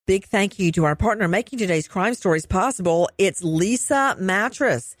big thank you to our partner making today's crime stories possible. It's Leesa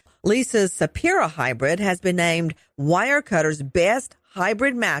Mattress. Leesa's Sapira Hybrid has been named Wirecutter's best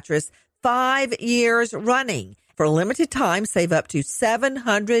hybrid mattress 5 years running. For a limited time, save up to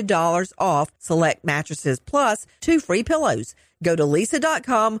 $700 off select mattresses plus 2 free pillows. Go to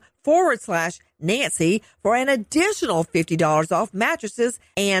Leesa.com/Nancy for an additional $50 off mattresses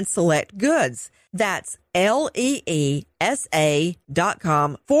and select goods. That's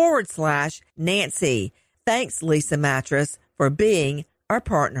LEESA.com/Nancy. Thanks, Leesa Mattress, for being our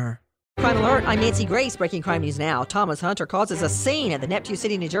partner. Crime Alert, I'm Nancy Grace. Breaking crime news now. Thomas Hunter causes a scene at the Neptune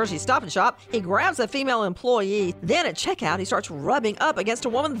City, New Jersey Stop and Shop. He grabs a female employee. Then at checkout, he starts rubbing up against a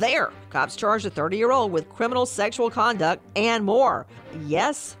woman there. Cops charged a 30-year-old with criminal sexual conduct and more.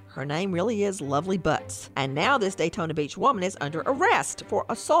 Yes, her name really is Lovely Butts. And now this Daytona Beach woman is under arrest for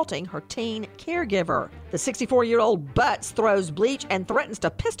assaulting her teen caregiver. The 64-year-old Butts throws bleach and threatens to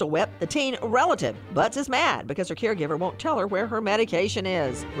pistol whip the teen relative. Butts is mad because her caregiver won't tell her where her medication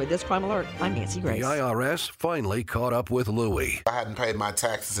is. With this Crime Alert, I'm Nancy Grace. The IRS finally caught up with Louie. I hadn't paid my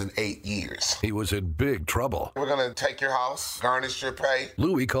taxes in 8 years. He was in big trouble. We're going to take your house, garnish your pay.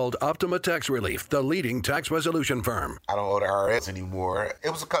 Louie called Optima Tax Relief, the leading tax resolution firm. I don't owe the IRS anymore. It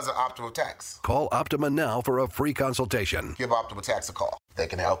was because of Optima Tax. Call Optima now for a free consultation. Give Optima Tax a call. They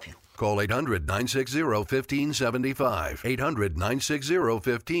can help you. Call 800-960-1575.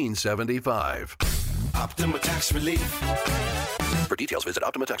 800-960-1575. Optima Tax Relief. For details, visit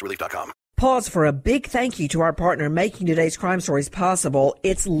OptimaTaxRelief.com. Pause for a big thank you to our partner making today's crime stories possible.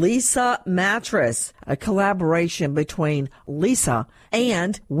 It's Leesa Mattress, a collaboration between Leesa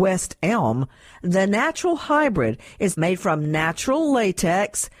and West Elm. The natural hybrid is made from natural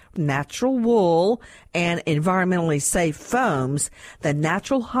latex, natural wool, and environmentally safe foams. The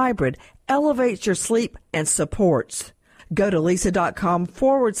natural hybrid elevates your sleep and supports. Go to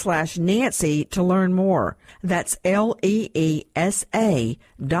Leesa.com/Nancy to learn more. That's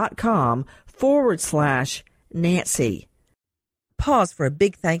LEESA.com/Nancy. Pause for a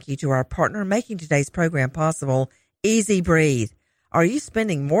big thank you to our partner making today's program possible, Easy Breathe. Are you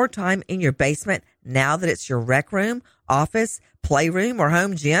spending more time in your basement now that it's your rec room, office, playroom, or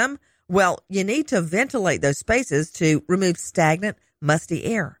home gym? Well, you need to ventilate those spaces to remove stagnant, musty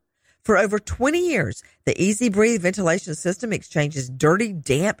air. For over 20 years, the Easy Breathe ventilation system exchanges dirty,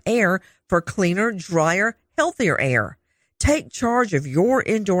 damp air for cleaner, drier, healthier air. Take charge of your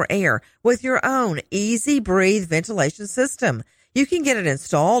indoor air with your own Easy Breathe ventilation system. You can get it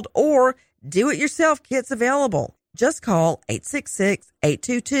installed or do-it-yourself kits available. Just call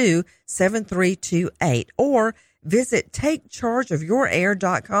 866-822-7328 or visit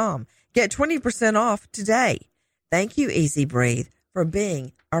TakeChargeOfYourAir.com. Get 20% off today. Thank you, Easy Breathe, for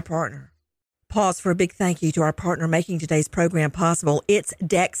being our partner. Pause for a big thank you to our partner making today's program possible. It's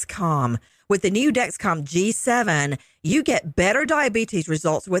Dexcom. With the new Dexcom G7, you get better diabetes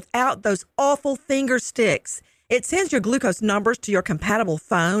results without those awful finger sticks. It sends your glucose numbers to your compatible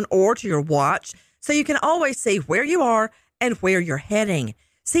phone or to your watch, so you can always see where you are and where you're heading.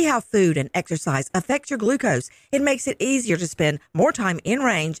 See how food and exercise affect your glucose. It makes it easier to spend more time in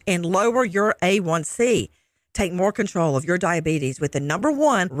range and lower your A1C. Take more control of your diabetes with the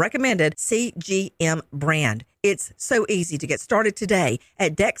 #1 recommended CGM brand. It's so easy to get started today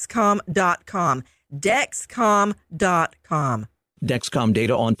at Dexcom.com. Dexcom.com. Dexcom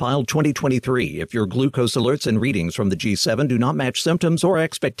data on file 2023. If your glucose alerts and readings from the G7 do not match symptoms or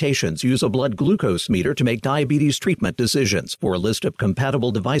expectations, use a blood glucose meter to make diabetes treatment decisions. For a list of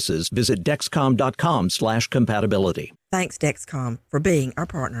compatible devices, visit Dexcom.com/compatibility. Thanks, Dexcom, for being our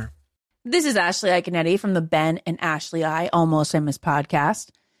partner. This is Ashley Iconetti from the Ben and Ashley I Almost Famous podcast.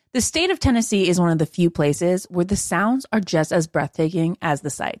 The state of Tennessee is one of the few places where the sounds are just as breathtaking as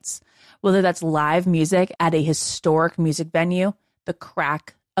the sights. Whether that's live music at a historic music venue, the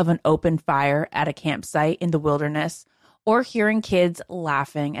crack of an open fire at a campsite in the wilderness, or hearing kids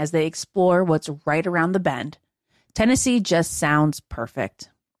laughing as they explore what's right around the bend, Tennessee just sounds perfect.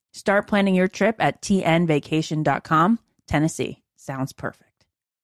 Start planning your trip at tnvacation.com. Tennessee sounds perfect.